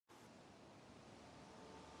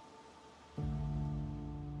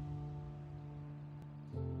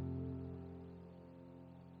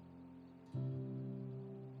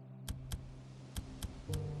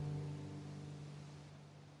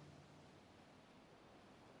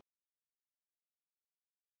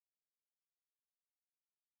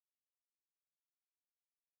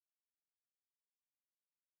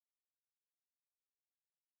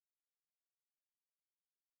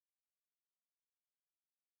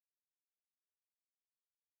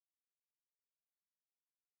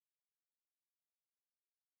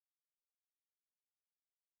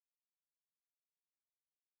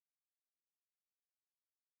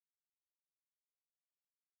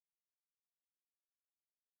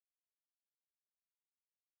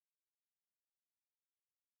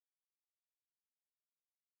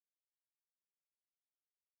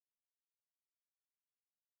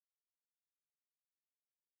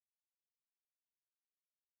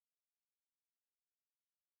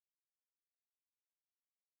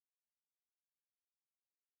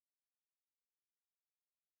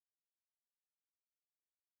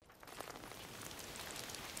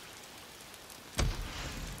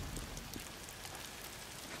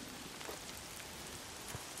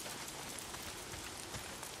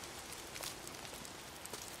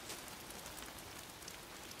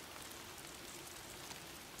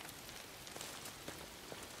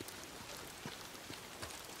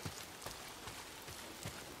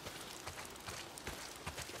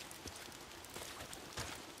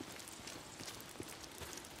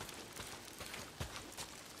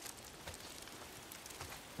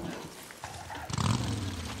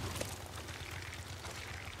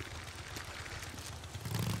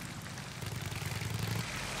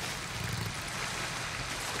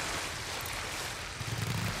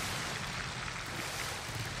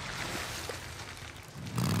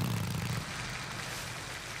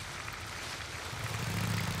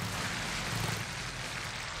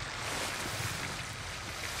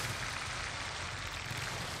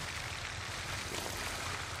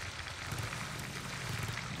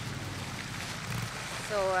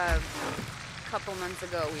A couple months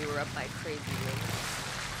ago, we were up by Crazy Lake.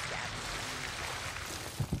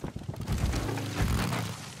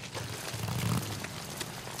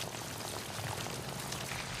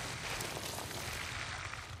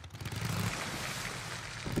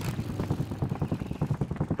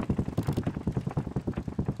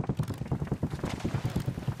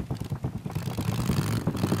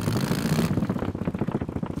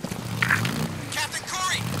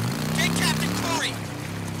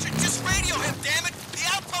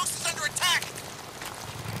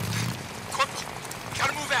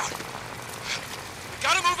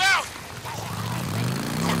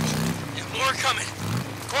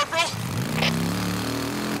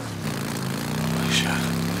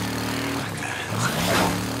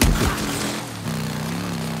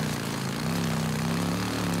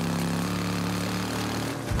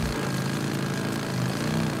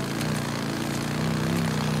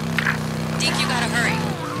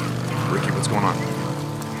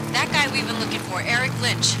 Eric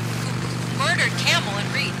Lynch, who murdered Campbell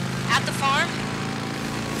and Reed at the farm.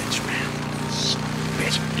 Lynch, man.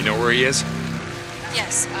 Bitch. You know where he is?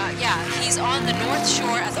 Yes, yeah, he's on the north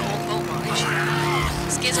shore at the old boat launch.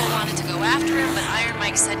 Skizzle wanted to go after him, but Iron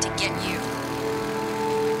Mike said to get you.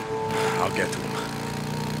 I'll get to him.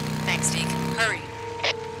 Thanks, Deke. Hurry.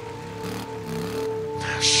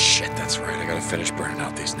 Oh, shit, that's right. I gotta finish burning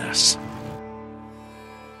out these nests.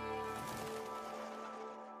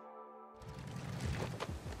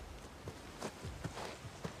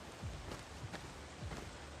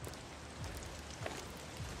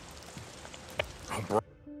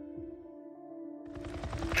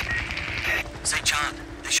 St. John,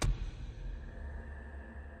 they should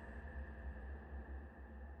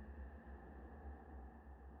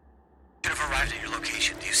have arrived at your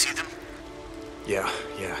location. Do you see them? Yeah,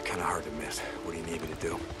 kinda hard to miss. What do you need me to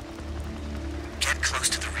do? Get close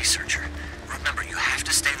to the researcher. Remember, you have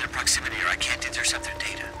to stay in their proximity or I can't intercept their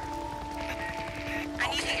data. I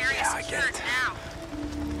need the area secured now.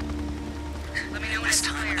 Let me know when it's This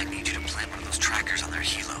time, I clear. need you to plant one of those trackers on their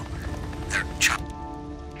helo. They're chop.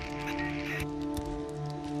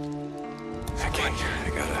 Okay, I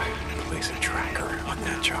gotta place a tracker on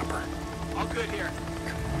that chopper. All good here.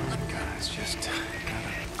 Come on, guys, just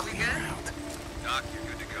gotta clear out. Doc, you're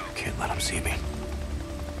good to go. Can't let them see me.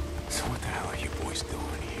 So what the hell are you boys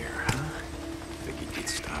doing here, huh? Figured you'd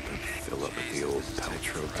stop and fill up at the old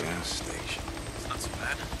Peltro gas station. Not so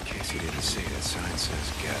bad. In case you didn't see, that sign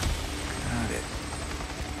says get. Got it.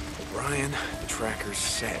 Brian, the tracker's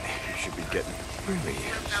set. You should be getting... Where he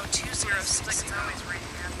is? No, 206. It's always right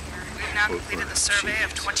down here. We've now completed the survey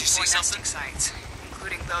of 24 nesting sites,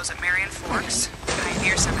 including those at Marion Forks,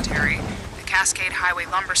 Pioneer Cemetery, the Cascade Highway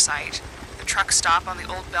lumber site, the truck stop on the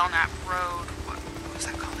old Belknap Road. What was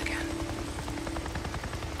that called again?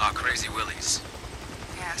 Crazy Willie's.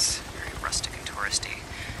 Yes, very rustic and touristy.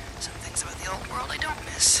 Some things about the old world I don't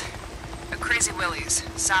miss. Crazy Willie's,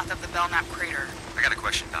 south of the Belknap Crater. I got a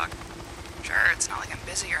question, Doc. Sure, it's not like I'm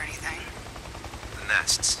busy or anything. The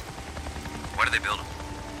nests. Why do they build them?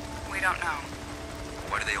 We don't know.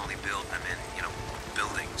 Why do they only build them in,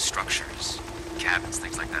 buildings, structures, cabins,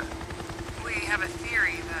 things like that? We have a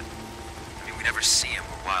theory that I mean, we never see them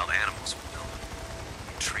where wild animals would build them.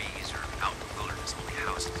 In trees or out in the wilderness, only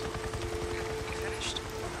houses. You finished?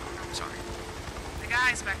 I'm sorry. The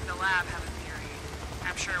guys back at the lab have a theory.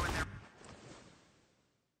 I'm sure when they're...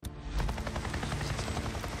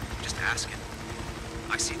 Just asking.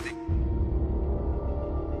 I see things.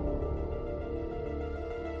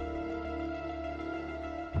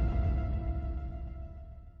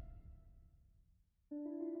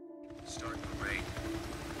 Starting the raid.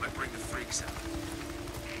 Might bring the freaks out.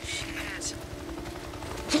 Shit.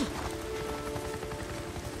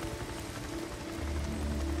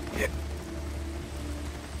 Yeah.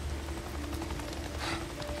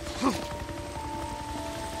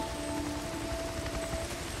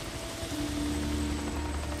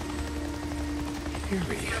 Here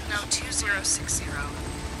we You go. have no 2060.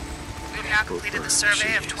 We've now completed the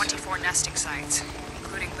survey of 24 nesting sites,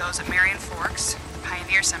 including those at Marion Forks,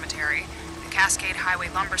 Pioneer Cemetery, the Cascade Highway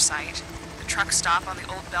lumber site, the truck stop on the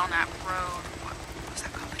old Belknap Road. What was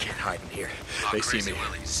that called? Can't hide in here. They see Crazy me.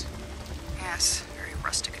 Willie's. Yes, very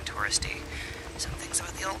rustic and touristy. Some things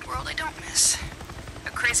about the old world I don't miss.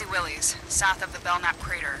 Crazy Willie's, south of the Belknap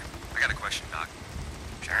Crater. I got a question, Doc.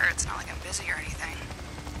 Sure, it's not like I'm busy or anything.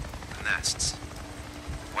 The nests.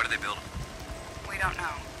 Why do they build them? We don't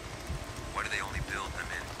know. Why do they only build them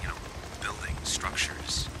in, buildings,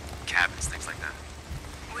 structures, cabins, things like that?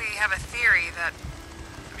 We have a theory that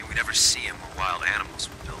I mean, we never see them where wild animals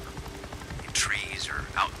would build them. In trees or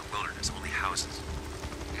out in the wilderness, only houses.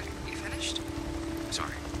 You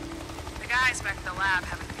guys back at the lab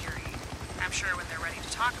have a theory. I'm sure when they're ready to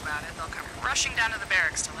talk about it, they'll come rushing down to the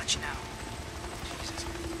barracks to let you know. Jesus.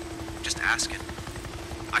 Just ask it.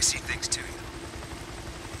 I see things too, you know.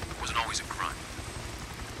 It wasn't always a grunt.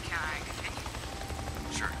 Can I continue?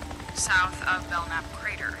 Sure. South of Belknap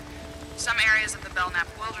Crater. Some areas of the Belknap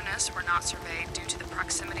Wilderness were not surveyed due to the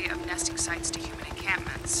proximity of nesting sites to human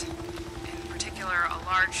encampments. In particular, a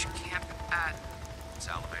large camp at...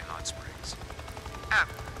 Salome Hot Springs. Oh,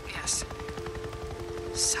 yes.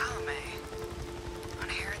 Salome. On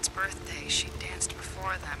Herod's birthday, she danced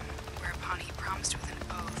before them, whereupon he promised with an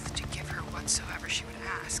oath to give her whatsoever she would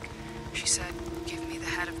ask. She said, "Give me the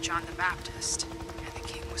head of John the Baptist," and the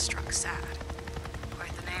king was struck sad.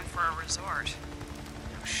 Quite the name for a resort.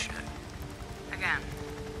 Oh, shit. Again,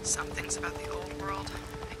 some things about the old world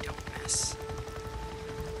I don't miss.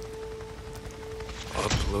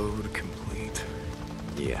 Upload complete.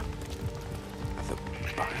 Yeah. The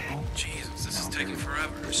Bible? Jesus, this is taking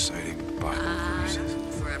forever. Reciting Bible verses.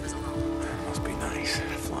 Forever's alone. That must be nice.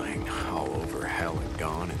 Flying all over hell and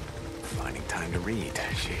gone and finding time to read.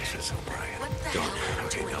 Jesus, O'Brien. What the Darn. hell are you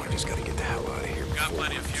Okay, doing? now I just gotta get the hell out of here Got before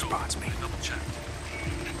plenty of one fuel. spots me. Double check.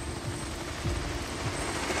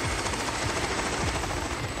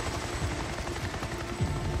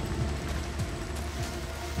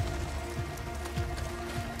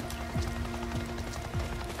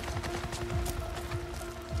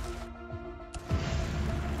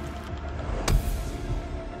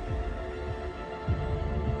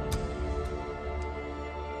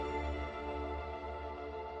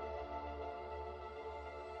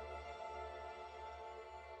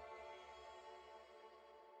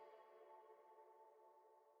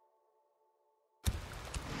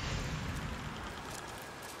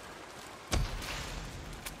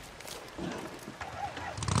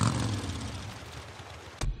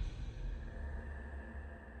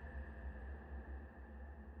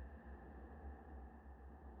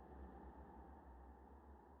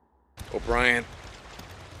 O'Brien.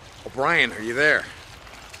 O'Brien, are you there?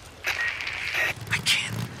 I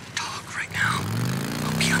can't talk right now.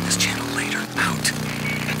 I'll be on this channel later. Out.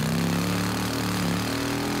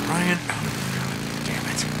 O'Brien? Oh, God damn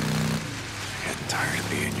it. Getting tired of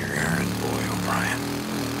being your errand boy, O'Brien.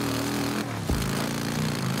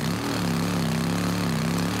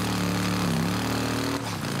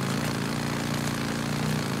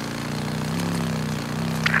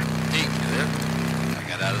 Deke, you there? I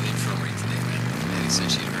got out of the infirmary today, man. Eddie said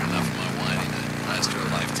she'd heard enough of my whining to last her a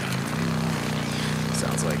lifetime.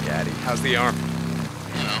 Sounds like Addie. How's the arm?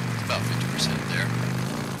 You know, it's about 50% there.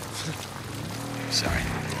 Sorry,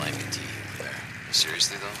 blind me to you there.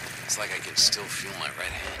 Seriously, though, it's like I can still feel my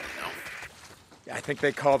right hand, you know? I think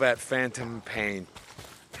they call that phantom pain.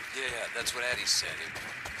 Yeah, that's what Addie said. It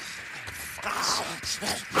fucking sucks.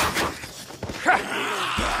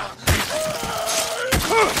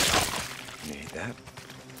 You need that?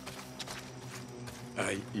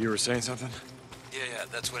 You were saying something? Yeah,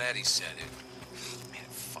 that's what Addie said. Man,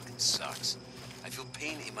 it fucking sucks. I feel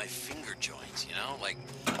pain in my finger joints, you know? Like,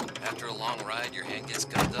 after a long ride, your hand gets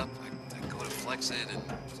gummed up. I go to flex it, and...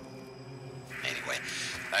 Anyway,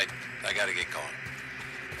 I gotta get going.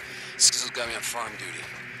 Skizzle's got me on farm duty.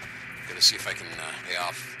 Gotta see if I can pay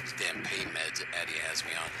off these damn pain meds that Addie has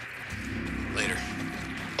me on. Later.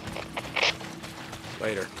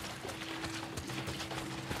 Later.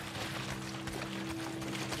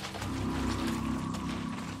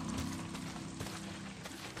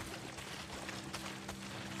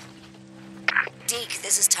 Deke,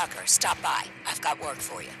 this is Tucker. Stop by. I've got work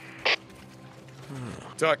for you.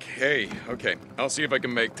 Tuck, hey. Okay, I'll see if I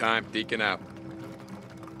can make time. Deacon out.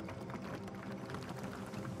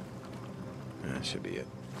 That should be it.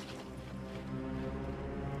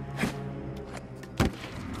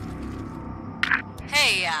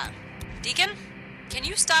 Hey, Deacon? Can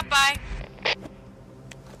you stop by?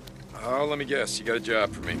 Oh, let me guess. You got a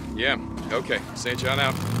job for me. Yeah, okay. St. John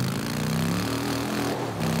out.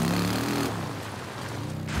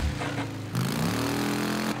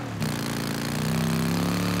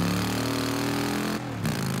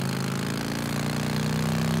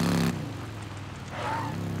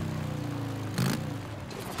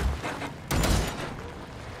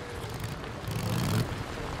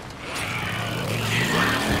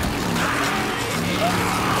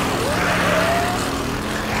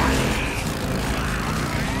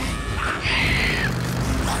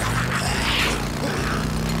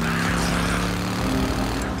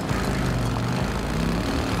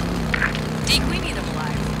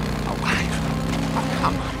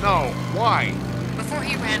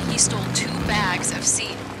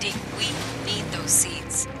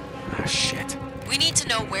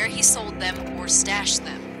 he sold them or stashed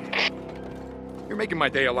them. You're making my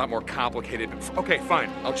day a lot more complicated. Okay,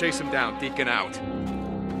 fine. I'll chase him down. Deacon out.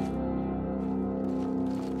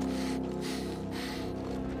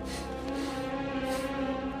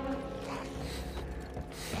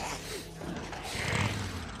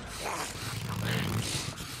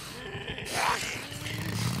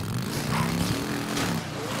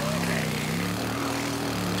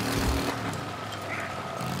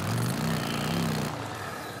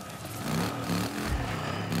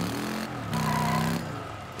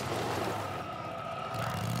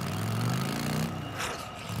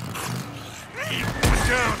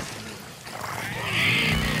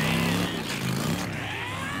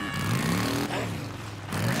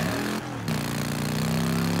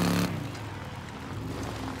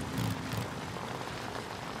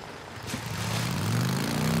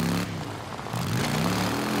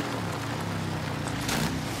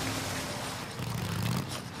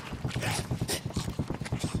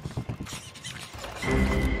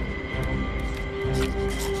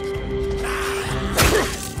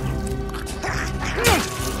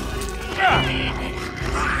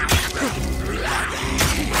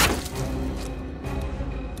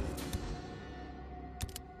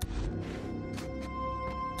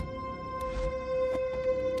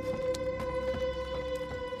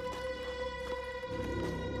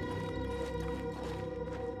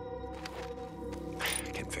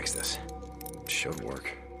 Fix this. Should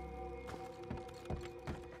work.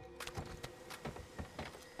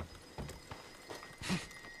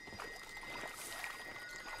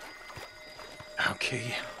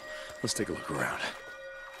 Okay, let's take a look around.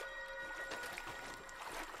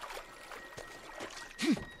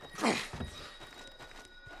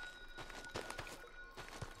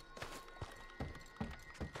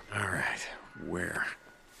 All right, where?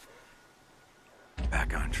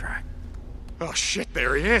 Back on track. Oh shit,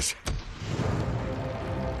 there he is!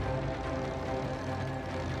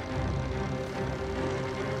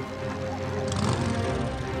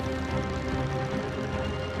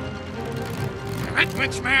 Damn it,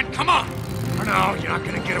 Witch Man, come on! Oh no, you're not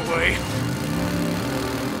gonna get away.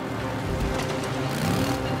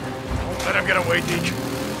 Don't let him get away, Deke.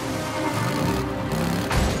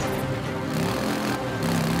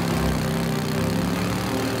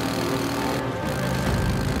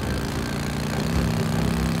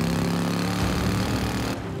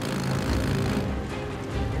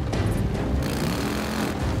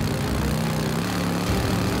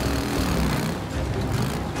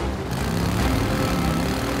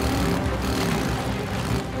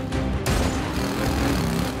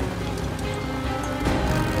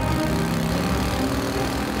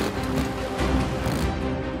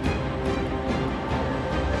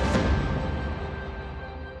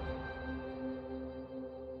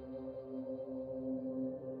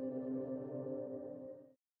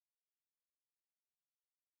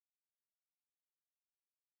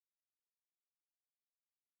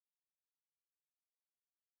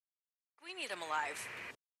 We need him alive.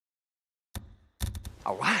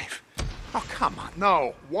 Alive? Oh, come on,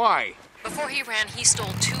 no. Why? Before he ran, he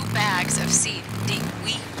stole 2 bags of seed. Deke,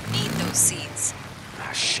 we need those seeds.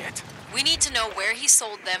 Ah, shit. We need to know where he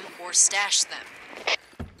sold them or stashed them.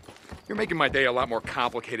 You're making my day a lot more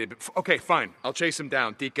complicated. Okay, fine. I'll chase him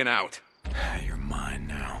down. Deacon out. You're mine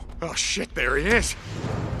now. Oh shit, there he is!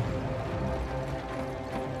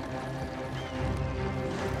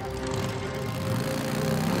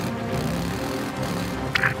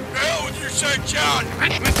 Hell with your son, John!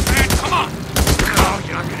 Man, come on! No,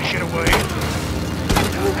 you're not gonna get away.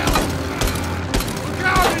 Look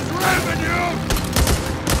out, he's ramming you!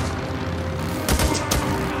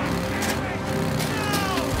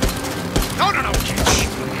 No,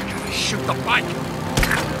 can't shoot the bike!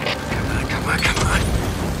 Come on.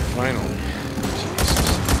 Finally.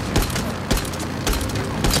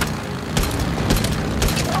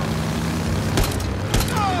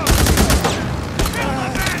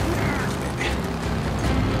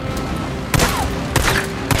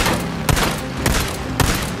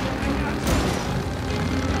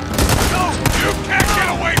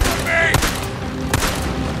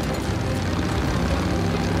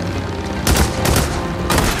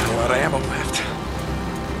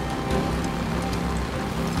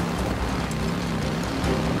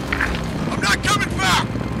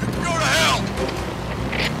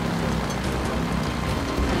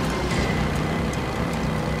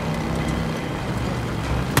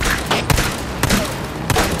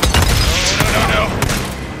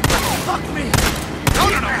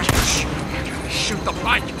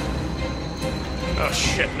 Oh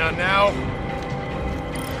shit, now?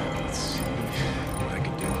 Let's see what I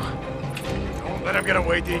can do. Don't Let him get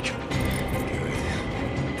away, Deke.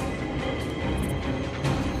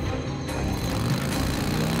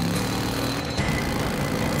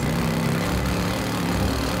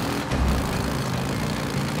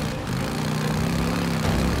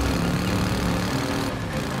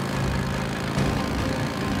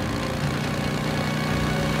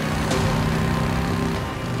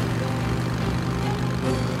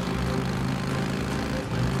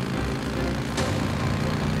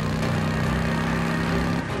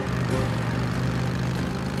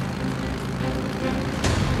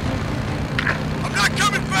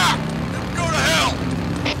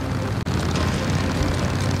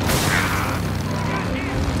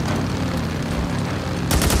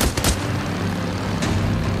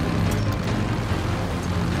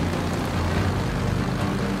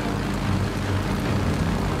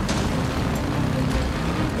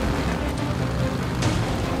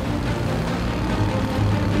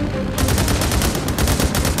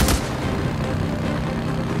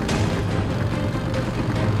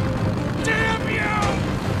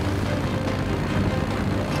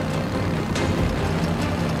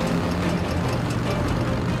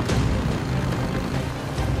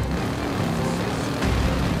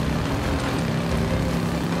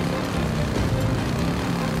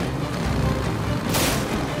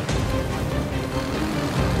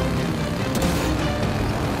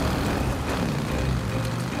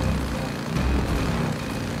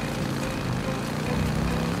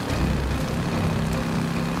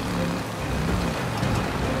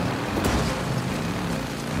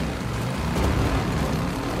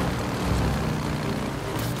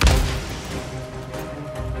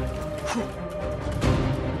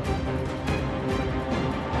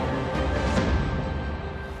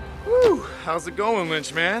 How's it going,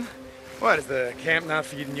 Lynch, man? What, is the camp not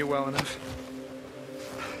feeding you well enough?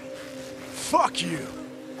 Fuck you!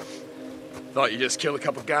 Thought you just killed a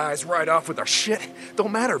couple guys right off with our shit?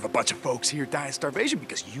 Don't matter if a bunch of folks here die of starvation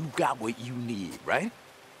because you got what you need, right?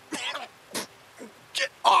 Get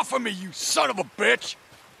off of me, you son of a bitch!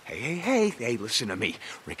 Hey, listen to me.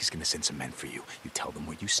 Rick is gonna send some men for you. You tell them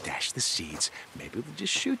where you stashed the seeds. Maybe they'll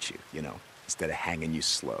just shoot you, you know, instead of hanging you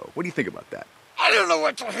slow. What do you think about that? I don't know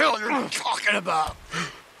what the hell you're talking about.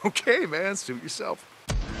 Okay, man, suit yourself.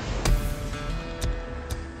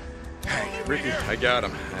 Hey, Ricky, I got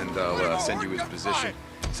him, and I'll send you his position.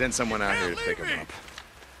 Send someone out here to pick him up.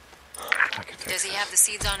 Does he have the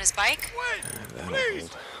seeds on his bike? Wait, please,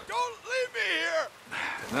 don't leave me here.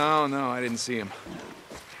 No, I didn't see him.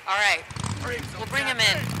 All right, we'll bring him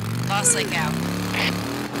in. Lost Lake out.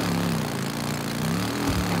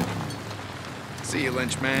 See you,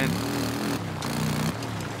 Lynch, man.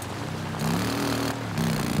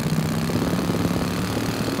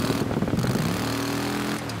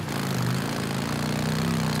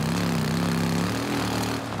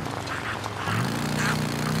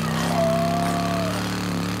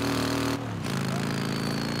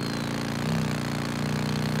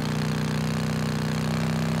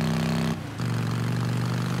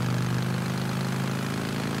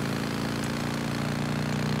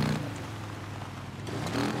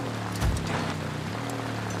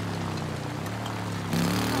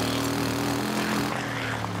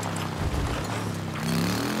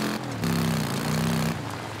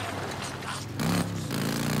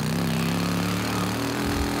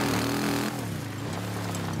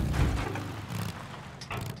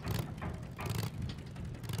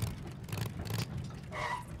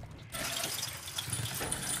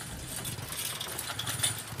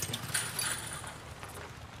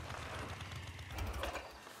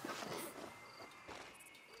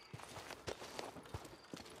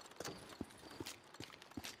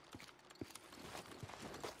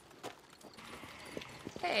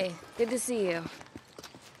 Hey, good to see you.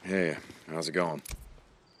 Hey, how's it going?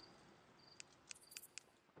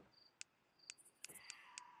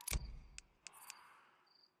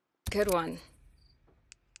 Good one.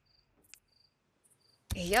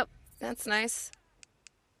 Yep, that's nice.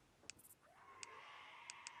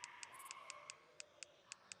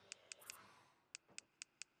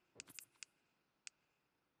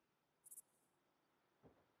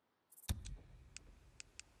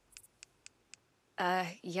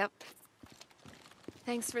 Yep.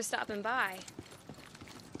 Thanks for stopping by.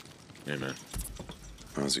 Hey, man.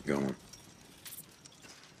 How's it going?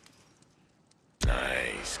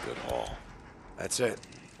 Nice, good haul. That's it.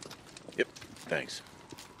 Yep, thanks.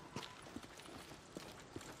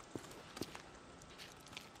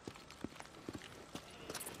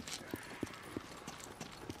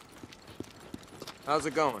 How's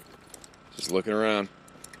it going? Just looking around.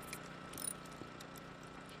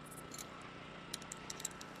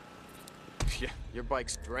 Your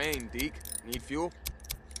bike's drained, Deke. Need fuel?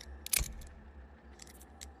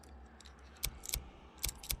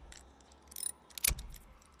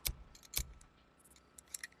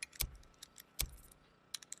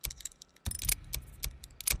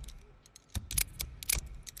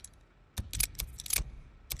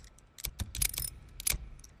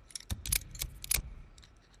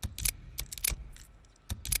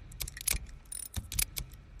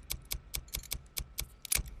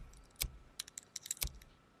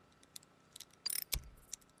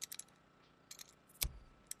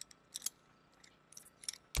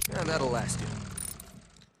 Yeah, that'll last you.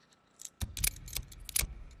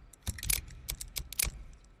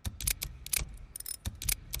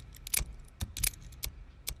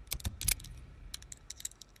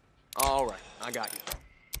 All right, I got you.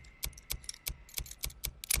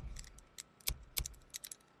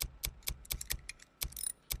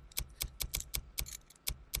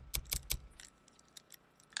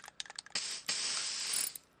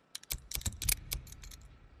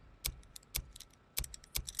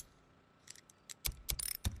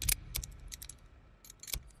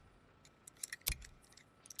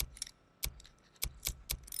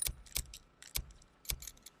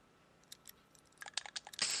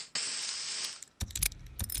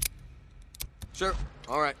 Sure.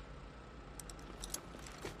 All right.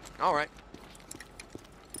 All right.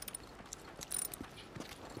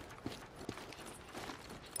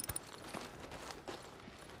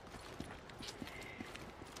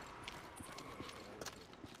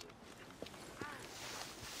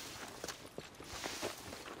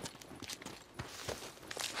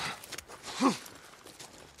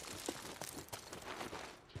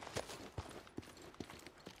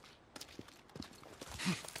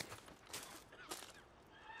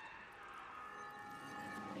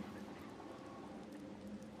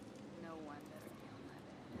 No one better be on that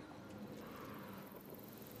bed.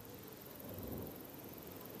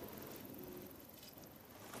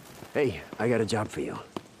 Hey, I got a job for you.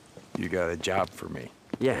 You got a job for me.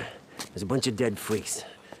 Yeah, there's a bunch of dead freaks.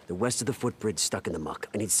 The west of the footbridge stuck in the muck.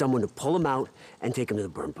 I need someone to pull them out and take them to the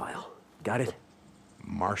burn pile. Got it?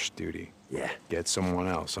 Marsh duty. Yeah. Get someone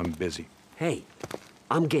else. I'm busy. Hey,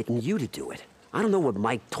 I'm getting you to do it. I don't know what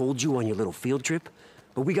Mike told you on your little field trip,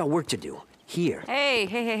 but we got work to do. Here.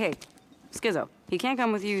 Hey. Skizzo, he can't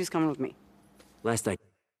come with you, he's coming with me. Last I...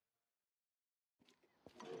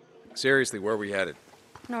 Seriously, where are we headed?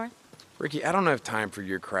 North. Ricky, I don't have time for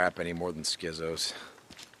your crap any more than Skizzo's.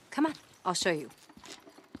 Come on, I'll show you.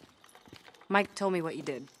 Mike told me what you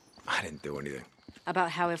did. I didn't do anything.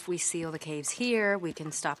 About how if we seal the caves here, we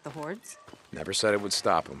can stop the hordes. Never said it would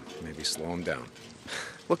stop him. Maybe slow him down.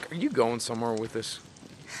 Look, are you going somewhere with this?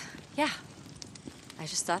 Yeah. I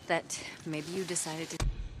just thought that maybe you decided to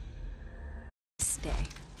stay.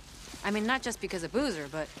 I mean, not just because of Boozer,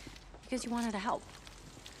 but because you wanted to help.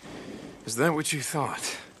 Is that what you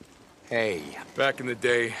thought? Hey, back in the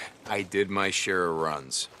day, I did my share of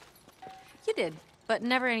runs. You did, but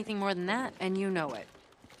never anything more than that, and you know it.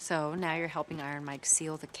 So now you're helping Iron Mike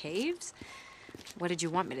seal the caves? What did you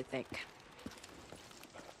want me to think?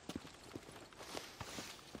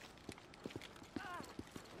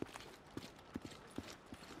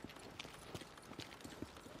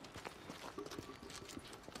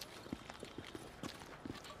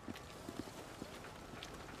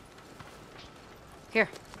 Here.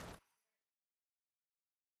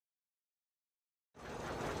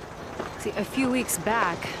 See, a few weeks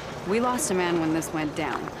back, we lost a man when this went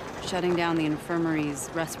down, shutting down the infirmary's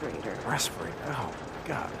respirator. Respirator? Oh,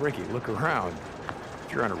 God. Ricky, look around.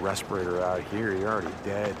 If you're on a respirator out here, you're already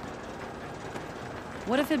dead.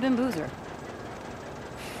 What if it'd been Boozer?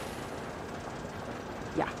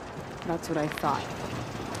 Yeah, that's what I thought.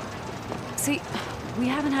 See, we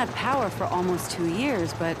haven't had power for almost 2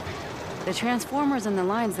 years, but the transformers and the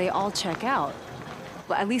lines, they all check out.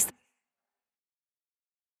 Well, at least...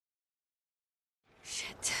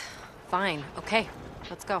 Shit. Fine. Okay.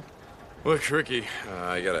 Let's go. Look, Ricky,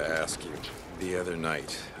 I gotta ask you. The other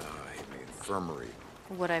night, in the infirmary.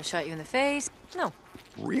 Would I have shot you in the face? No.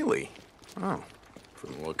 Really? Oh.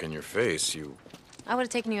 From the look in your face, you... I would have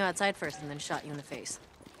taken you outside first and then shot you in the face.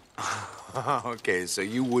 Okay, so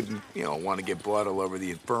you wouldn't, want to get blood all over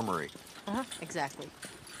the infirmary. Uh-huh. Exactly.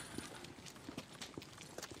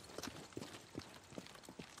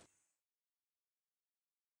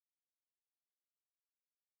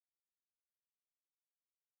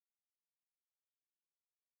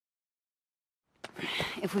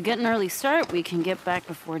 If we get an early start, we can get back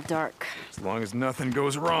before dark. As long as nothing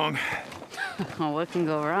goes wrong. What can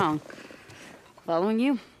go wrong? Following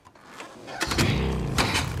you?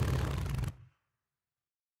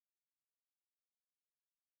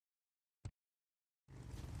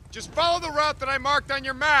 Just follow the route that I marked on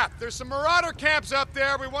your map. There's some marauder camps up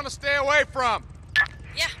there we want to stay away from.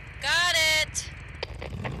 Yeah, got it.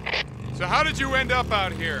 So how did you end up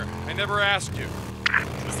out here? I never asked you.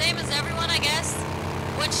 Same as everyone, I guess.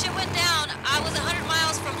 When shit went down, I was 100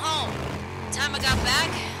 miles from home. Time I got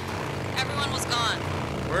back, everyone was gone.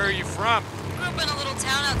 Where are you from? Grew up in a little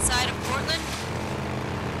town outside of Portland.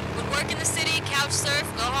 Would work in the city, couch surf,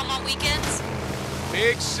 go home on weekends.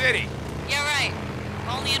 Big city. Yeah, right.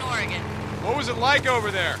 Only in Oregon. What was it like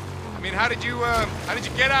over there? I mean, how did you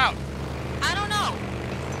get out? I don't know.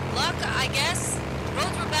 Luck, I guess.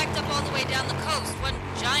 Roads were backed up all the way down the coast, one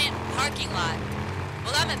giant parking lot.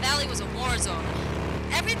 Willamette Valley was a war zone.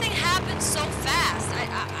 Everything happened so fast.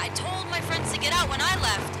 I told my friends to get out when I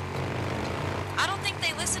left. I don't think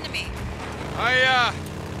they listened to me.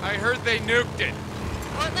 I heard they nuked it.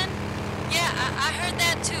 Portland? Yeah, I heard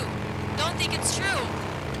that too. Don't think it's true.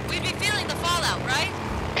 We'd be feeling the fallout, right?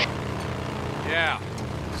 Yeah.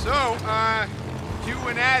 So, you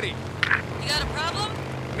and Addie. You got a problem?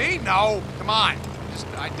 Me? No. Come on.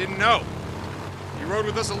 I didn't know. You rode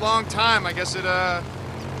with us a long time. I guess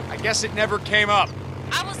it never came up.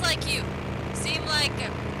 I was like you. Seemed like,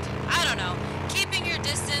 I don't know, keeping your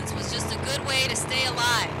distance was just a good way to stay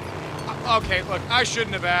alive. Okay, look, I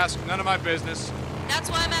shouldn't have asked. None of my business. That's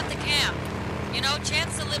why I'm at the camp. You know,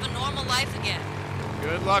 chance to live a normal life again.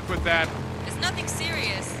 Good luck with that. It's nothing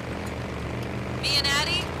serious. Me and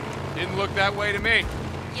Addie? Didn't look that way to me.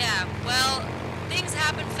 Yeah, well, things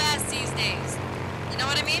happen fast these days. You know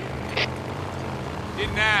what I mean?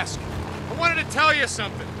 Didn't ask. I wanted to tell you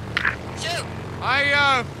something. Shoot.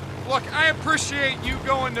 Look, I appreciate you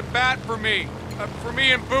going to bat for me. For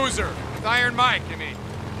me and Boozer. With Iron Mike, I mean.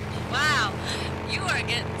 Wow, you are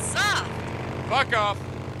getting soft. Fuck off.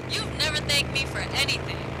 You've never thanked me for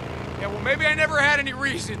anything. Yeah, well, maybe I never had any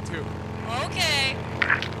reason to. Okay.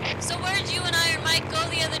 So where'd you and Iron Mike go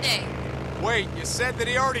the other day? Wait, you said that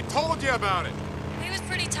he already told you about it. He was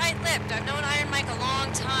pretty tight-lipped. I've known Iron Mike a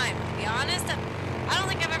long time. To be honest, I don't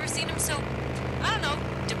think I've ever seen him so, I don't know,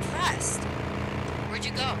 depressed. Where'd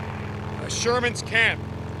you go? Sherman's camp.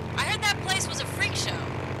 I heard that place was a freak show.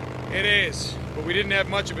 It is, but we didn't have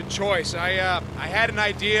much of a choice. I had an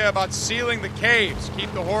idea about sealing the caves, keep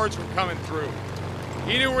the hordes from coming through.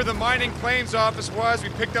 He knew where the mining claims office was. We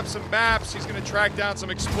picked up some maps. He's gonna track down some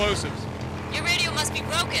explosives. Your radio must be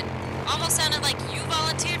broken. Almost sounded like you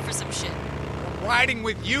volunteered for some shit. I'm riding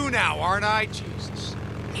with you now, aren't I? Jesus.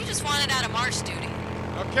 You just wanted out of march duty.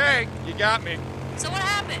 Okay, you got me. So what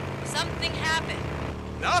happened? Something happened.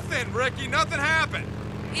 Nothing, Ricky. Nothing happened.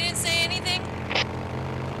 He didn't say anything?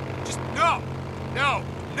 Just no,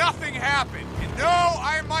 nothing happened. And no,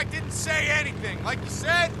 Iron Mike didn't say anything. Like you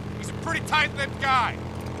said, he's a pretty tight-lipped guy.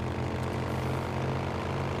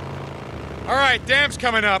 All right, dam's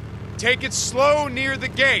coming up. Take it slow near the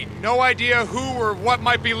gate. No idea who or what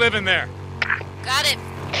might be living there. Got it.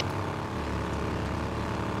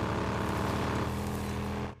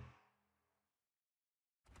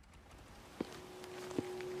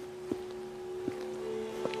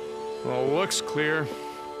 Well, looks clear.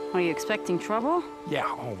 Are you expecting trouble? Yeah,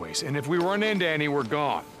 always. And if we run into any, we're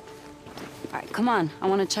gone. All right, come on. I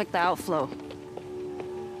want to check the outflow.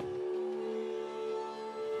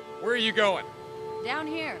 Where are you going? Down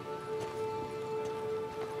here.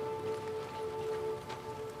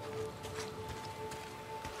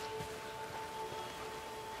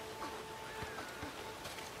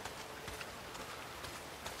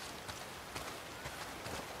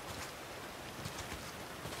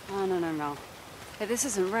 Oh, no. Hey, this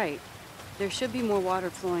isn't right. There should be more water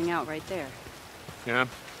flowing out right there. Yeah?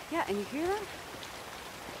 Yeah, and you hear that?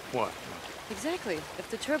 What? Exactly.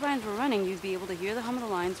 If the turbines were running, you'd be able to hear the hum of the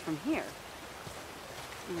lines from here.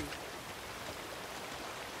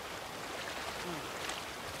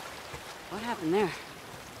 What happened there?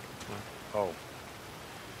 Oh.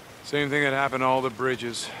 Same thing that happened to all the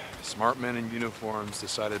bridges. Smart men in uniforms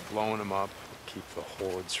decided blowing them up would keep the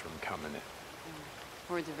hordes from coming in.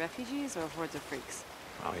 Hordes of refugees or hordes of freaks?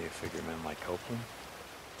 Oh, you figure men like Copeland?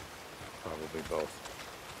 Probably both.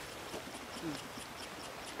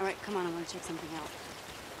 All right, come on, I want to check something out.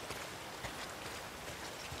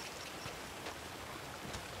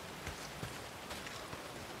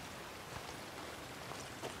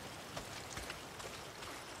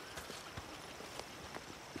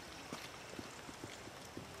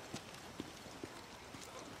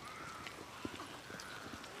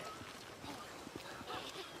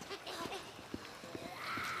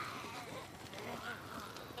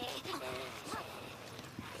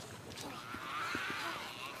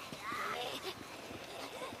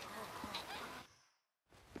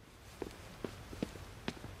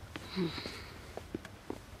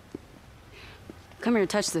 Come here,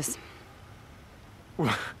 touch this.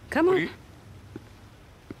 Come on.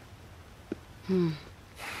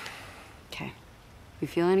 Okay. You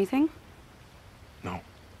feel anything? No.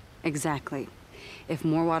 Exactly. If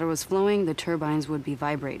more water was flowing, the turbines would be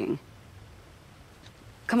vibrating.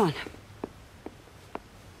 Come on.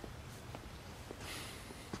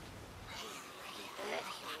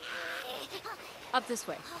 Up this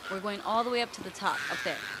way. We're going all the way up to the top, up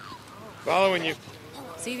there. Following you.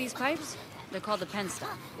 See these pipes? They're called the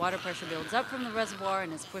penstock. Water pressure builds up from the reservoir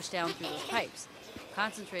and is pushed down through those pipes,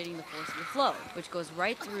 concentrating the force of the flow, which goes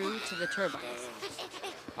right through to the turbines.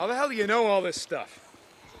 How the hell do you know all this stuff?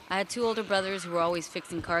 I had 2 older brothers who were always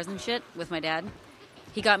fixing cars and shit with my dad.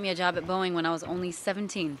 He got me a job at Boeing when I was only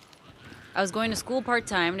 17. I was going to school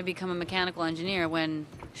part-time to become a mechanical engineer when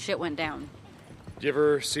shit went down. Did you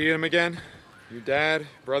ever see him again? Your dad,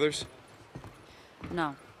 brothers?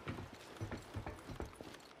 No.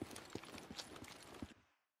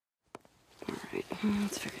 All right,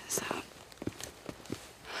 let's figure this out.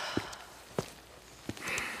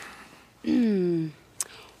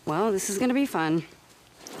 Well, this is gonna be fun.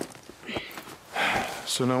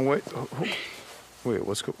 So now wait, wait,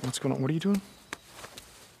 what's going on? What are you doing?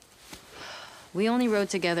 We only rode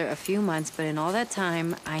together a few months, but in all that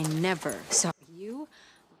time, I never saw you.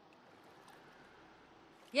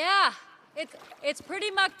 Yeah, it's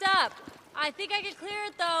pretty mucked up. I think I can clear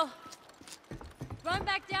it though. Run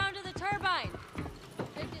back down to the turbine.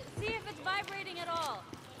 See if it's vibrating at all.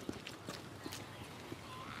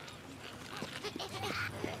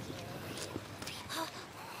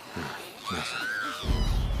 Nothing.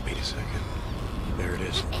 Wait a second. There it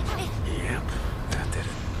is. Yep, that did it.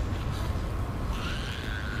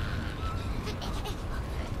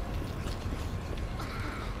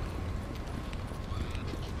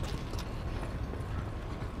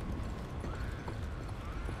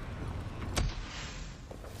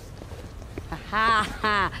 Ha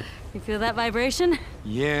ha! You feel that vibration?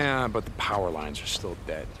 Yeah, but the power lines are still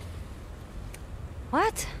dead.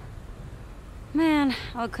 What? Man,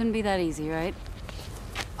 oh, it couldn't be that easy, right?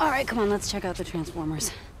 All right, come on, let's check out the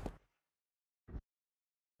transformers.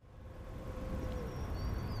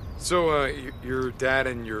 So, your dad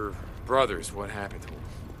and your brothers, what happened to them?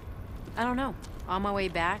 I don't know. On my way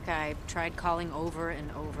back, I tried calling over and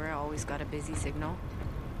over. I always got a busy signal.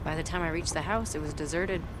 By the time I reached the house, it was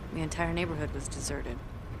deserted. The entire neighborhood was deserted.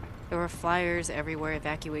 There were flyers everywhere,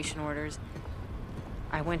 evacuation orders.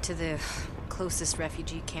 I went to the closest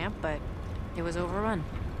refugee camp, but it was overrun.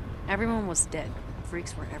 Everyone was dead.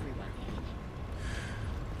 Freaks were everywhere.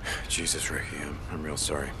 Jesus, Ricky, I'm real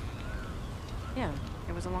sorry. Yeah,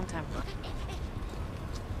 it was a long time ago.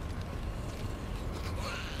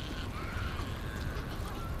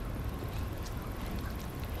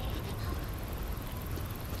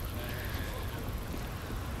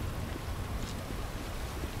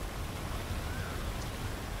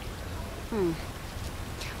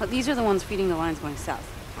 Well, these are the ones feeding the lines going south.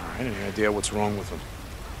 All right, any idea what's wrong with them?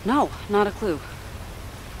 No, not a clue.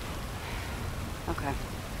 Okay.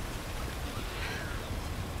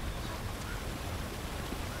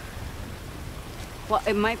 Well,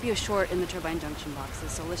 it might be a short in the turbine junction boxes,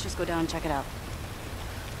 so let's just go down and check it out.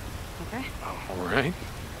 Okay? All right.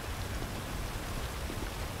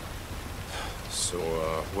 So,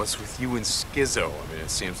 what's with you and Skizzo? I mean, it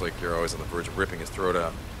seems like you're always on the verge of ripping his throat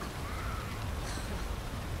out.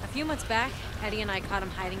 A few months back, Eddie and I caught him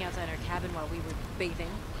hiding outside our cabin while we were bathing.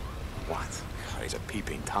 What? God, he's a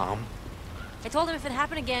peeping Tom. I told him if it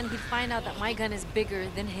happened again, he'd find out that my gun is bigger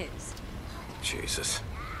than his. Jesus.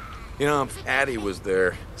 You know, if Addie was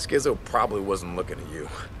there, Skizzo probably wasn't looking at you.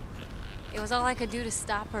 It was all I could do to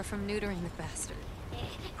stop her from neutering the bastard.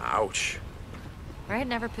 Ouch. Right?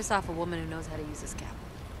 Never piss off a woman who knows how to use a scalpel.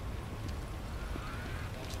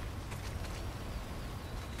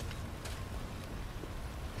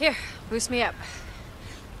 Here, boost me up.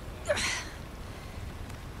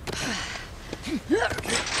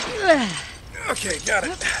 Okay, got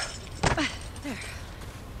it. There.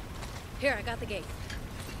 Here, I got the gate.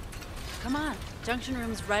 Come on, junction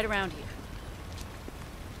room's right around here.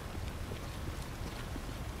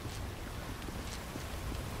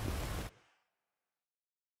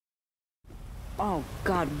 Oh,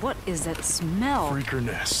 God, what is that smell? Freaker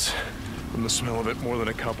nests. From the smell of it, more than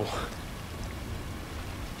a couple.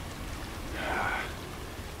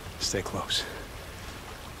 Stay close.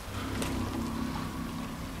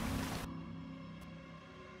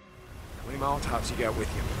 How many Molotovs you got with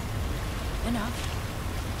you? Enough.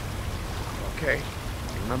 Okay.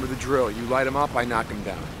 Remember the drill. You light them up, I knock them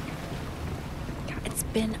down. Yeah, it's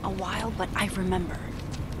been a while, but I remember.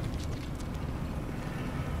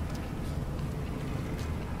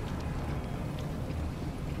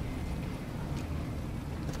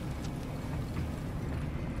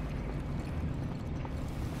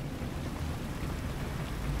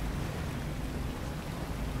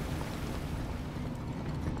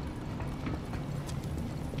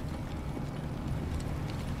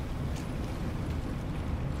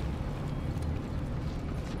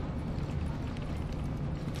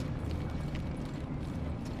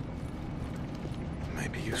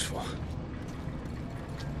 be useful.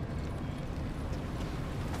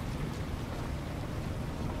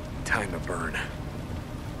 Time to burn.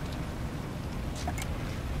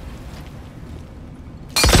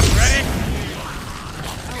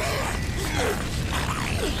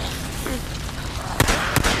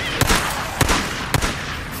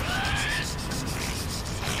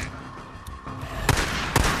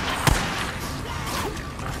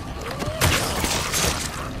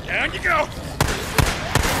 Down you go!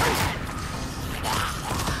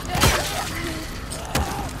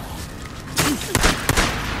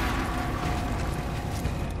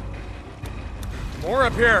 More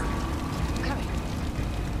up here. Coming.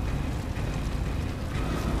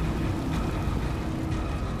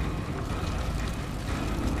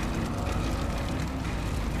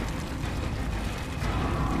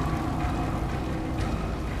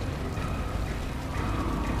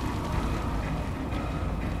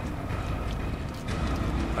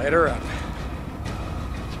 Light her up.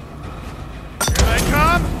 Here they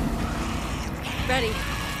come! Ready.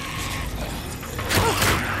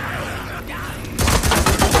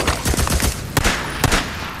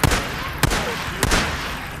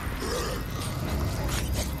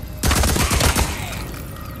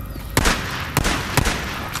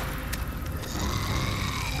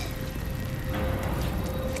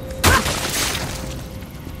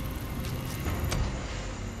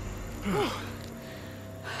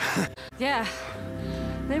 Yeah.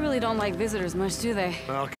 They really don't like visitors much, do they?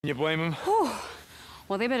 Well, can you blame them? Whew.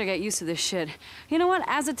 Well, they better get used to this shit. You know what?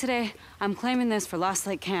 As of today, I'm claiming this for Lost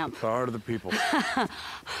Lake Camp. Power to the people.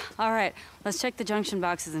 All right, let's check the junction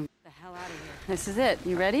boxes and get the hell out of here. This is it.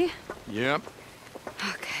 You ready? Yep.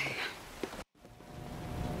 Okay.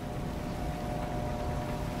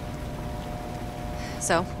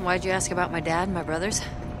 So, why'd you ask about my dad and my brothers?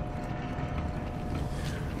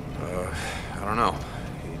 I don't know.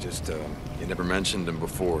 He just, you never mentioned him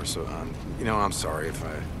before, so, you know, I'm sorry if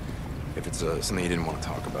it's something you didn't want to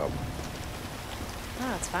talk about.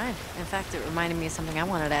 No, it's fine. In fact, it reminded me of something I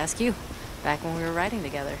wanted to ask you back when we were riding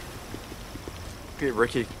together. Okay,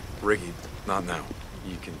 Ricky, not now.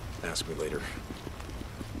 You can ask me later.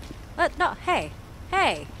 No, hey.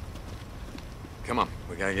 Come on,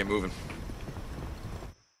 we gotta get moving.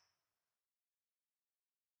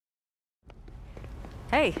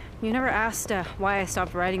 Hey, you never asked why I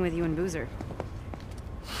stopped riding with you and Boozer.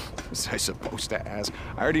 Was I supposed to ask?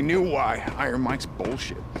 I already knew why. Iron Mike's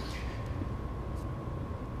bullshit.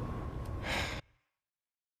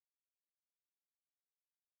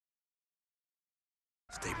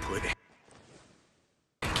 Stay put.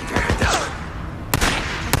 Keep your head down.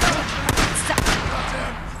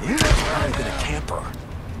 Yeah, better than a camper.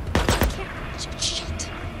 Shit.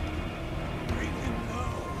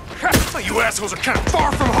 You assholes are kind of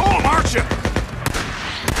far from home, aren't you?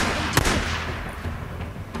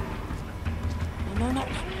 No.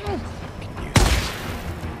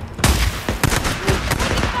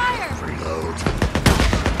 Fire! Reload.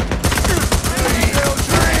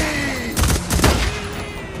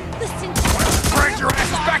 Listen. Drag your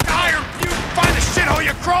asses back to Iron Butte and find the shithole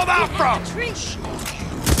you crawled out from!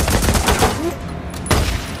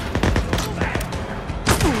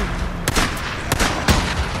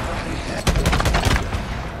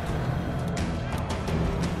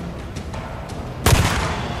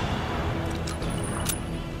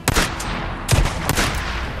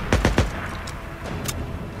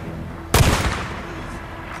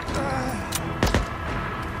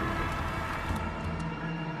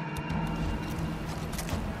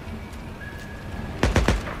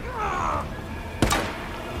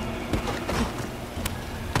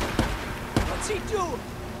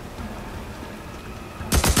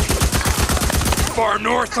 Far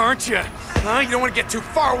north, aren't you? Huh? You don't want to get too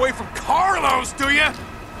far away from Carlos, do you?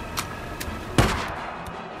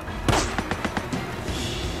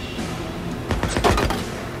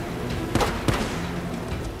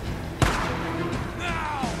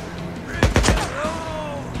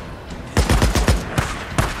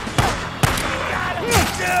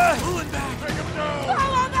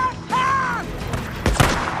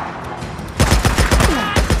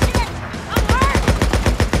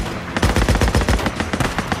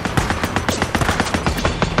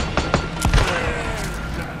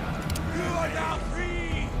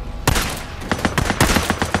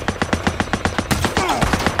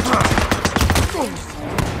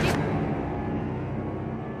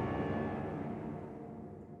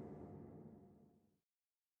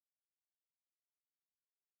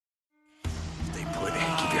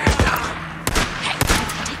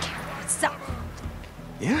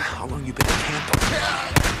 Yeah? How long you been a camper?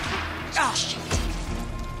 Oh, shit.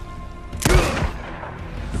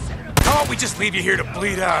 What, we just leave you here to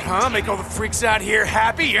bleed out, huh? Make all the freaks out here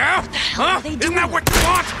happy, yeah? Huh? Isn't that what you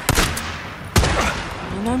want?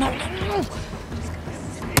 No.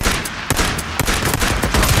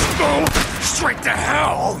 Go straight to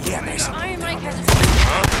hell! Oh, yeah, Mason. Iron Mike has a...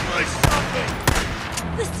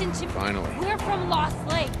 Listen to me. Finally. We're from Lost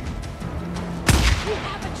Lake. We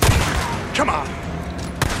have a train. Come on.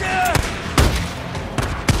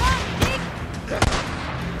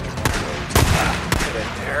 Get in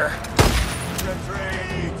there.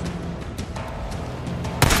 Retreat!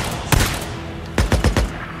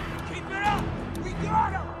 Keep it up! We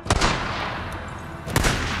got him!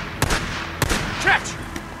 Catch!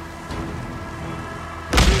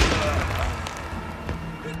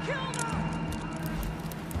 We killed him!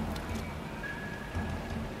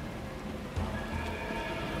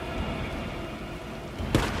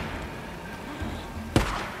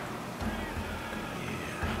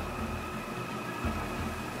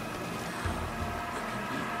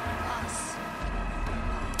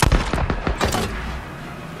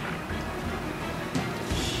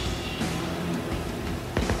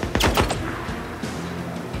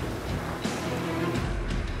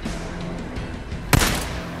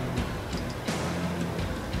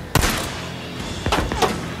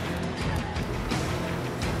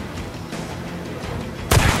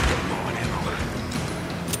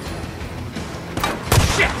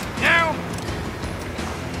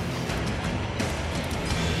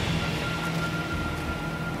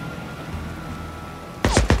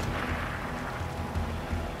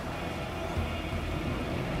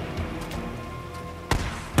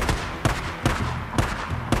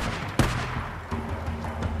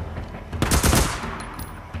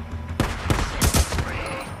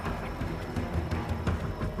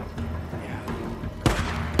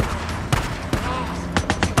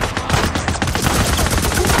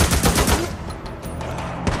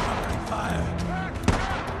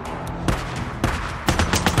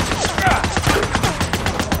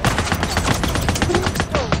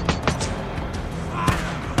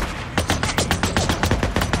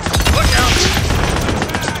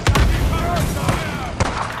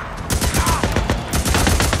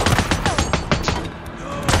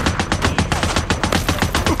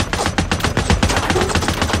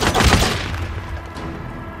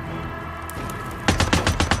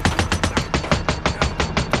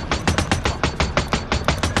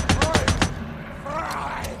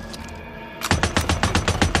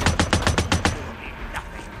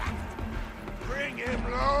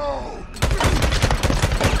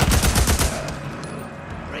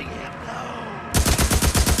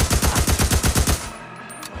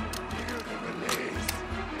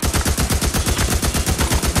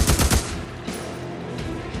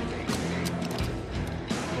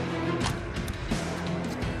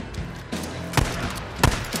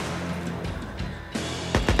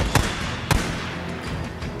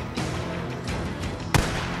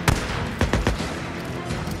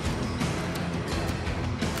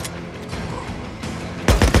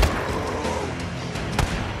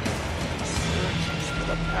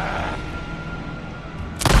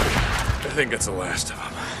 I think that's the last of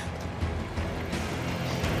them.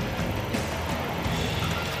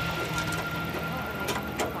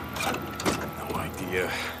 No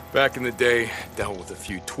idea. Back in the day, dealt with a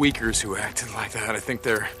few tweakers who acted like that. I think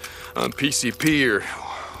they're on PCP or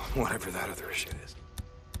whatever that other shit is.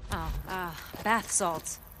 Bath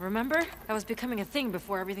salts. Remember? That was becoming a thing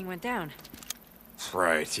before everything went down.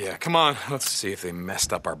 Right, yeah. Come on, let's see if they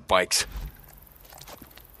messed up our bikes.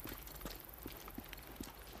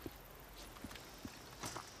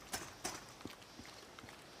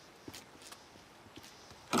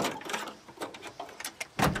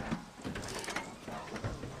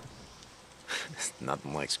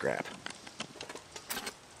 Nothing like scrap.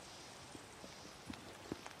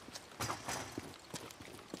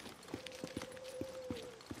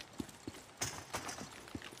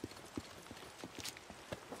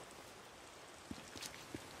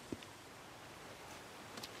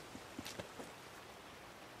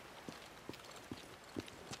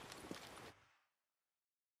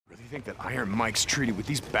 Really think that Iron Mike's treaty with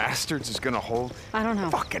these bastards is gonna hold? I don't know.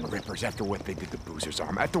 Fucking rippers after what they did to Boozer's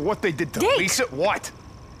arm, after what they did to Dick! Lisa, what?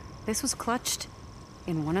 This was clutched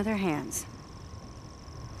in one of their hands.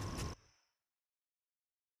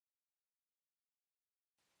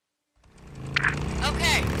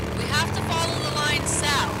 Okay, we have to follow the line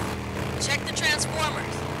south. Check the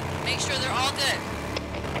transformers. Make sure they're all good.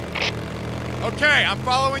 Okay, I'm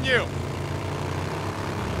following you.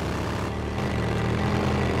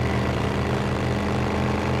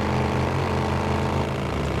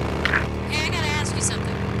 Hey, I gotta ask you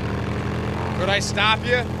something. Could I stop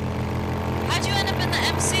you?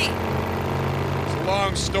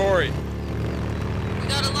 long story. We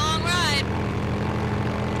got a long ride.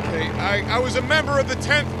 Okay, I was a member of the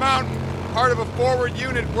 10th Mountain, part of a forward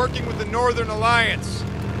unit working with the Northern Alliance.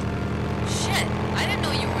 Shit, I didn't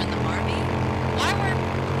know you were in the Army. Why were...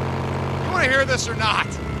 You want to hear this or not?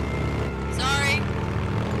 Sorry.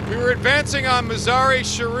 We were advancing on Mazar-e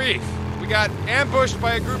Sharif. We got ambushed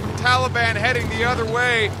by a group of Taliban heading the other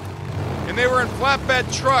way, and they were in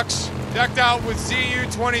flatbed trucks, decked out with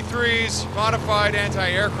Zu-23s, modified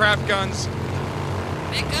anti-aircraft guns.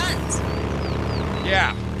 Big guns.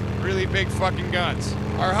 Yeah, really big fucking guns.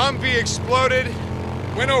 Our Humvee exploded,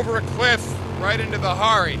 went over a cliff right into the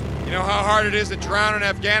Hari. You know how hard it is to drown in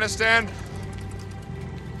Afghanistan?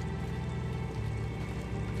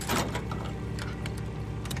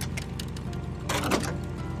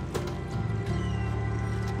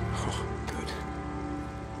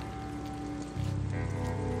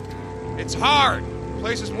 It's hard. The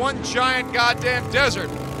place is one giant goddamn desert.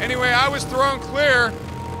 Anyway, I was thrown clear,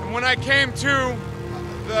 and when I came to,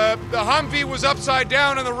 the Humvee was upside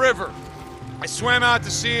down in the river. I swam out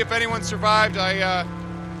to see if anyone survived. I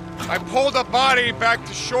pulled a body back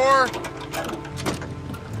to shore.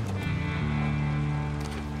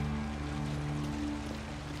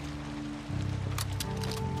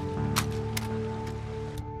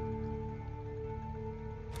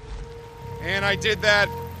 And I did that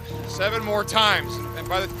 7 more times. And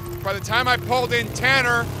by the time I pulled in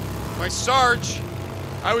Tanner, my Sarge,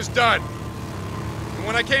 I was done. And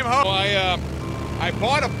when I came home, I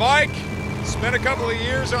bought a bike, spent a couple of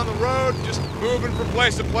years on the road, just moving from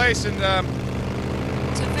place to place, and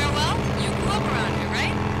So farewell, you grew up around here,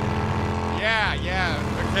 right?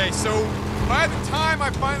 Yeah. Okay, so by the time I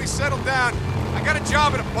finally settled down, I got a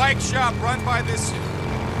job at a bike shop run by this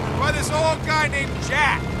old guy named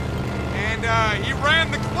Jack. And he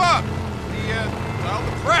ran the club.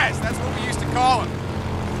 The press, that's what we used to call him.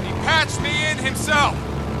 He patched me in himself.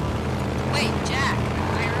 Wait, Jack,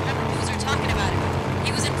 I remember Boozer talking about it.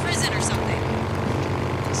 He was in prison or something.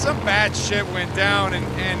 Some bad shit went down,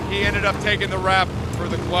 and he ended up taking the rap for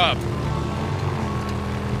the club.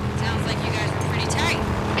 Sounds like you guys were pretty tight.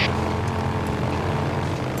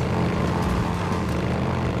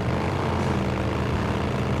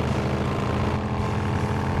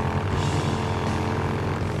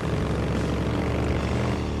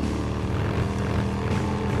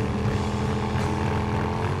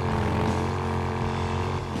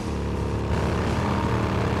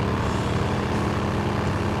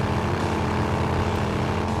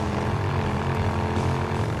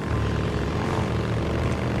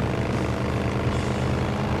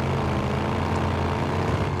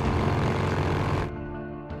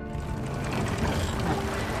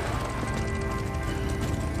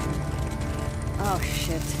 Oh,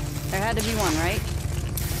 shit. There had to be one, right?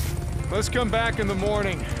 Let's come back in the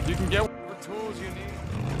morning. You can get whatever tools you need.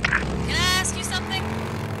 Can I ask you something?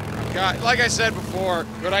 God, like I said before,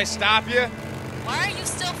 could I stop you? Why are you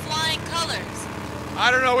still flying colors?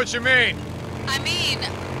 I don't know what you mean. I mean,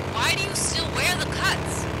 why do you still wear the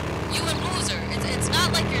cuts? You and Boozer, it's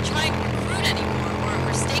not like you're trying to recruit anymore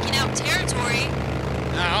or staking out territory.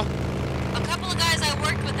 No. A couple of guys I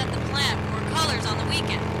worked with at the plant wore colors on the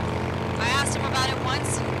weekend. I asked them about it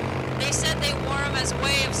once. They said they wore them as a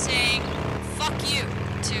way of saying, fuck you,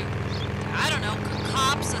 to, I don't know,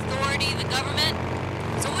 cops, authority, the government.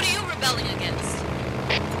 So what are you rebelling against?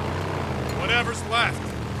 Whatever's left.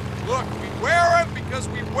 Look, we wear them because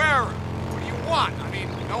we wear them. What do you want? I mean,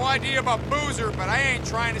 no idea about Boozer, but I ain't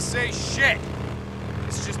trying to say shit.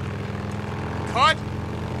 It's just... cut?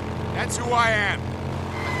 That's who I am.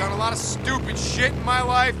 I've done a lot of stupid shit in my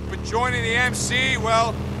life, but joining the MC,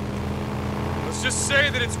 well... let's just say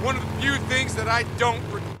that it's one of the few things that I don't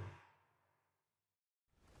regret.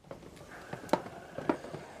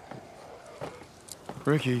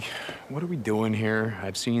 Ricky, what are we doing here?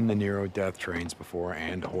 I've seen the Nero death trains before,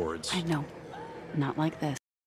 and hordes. I know. Not like this.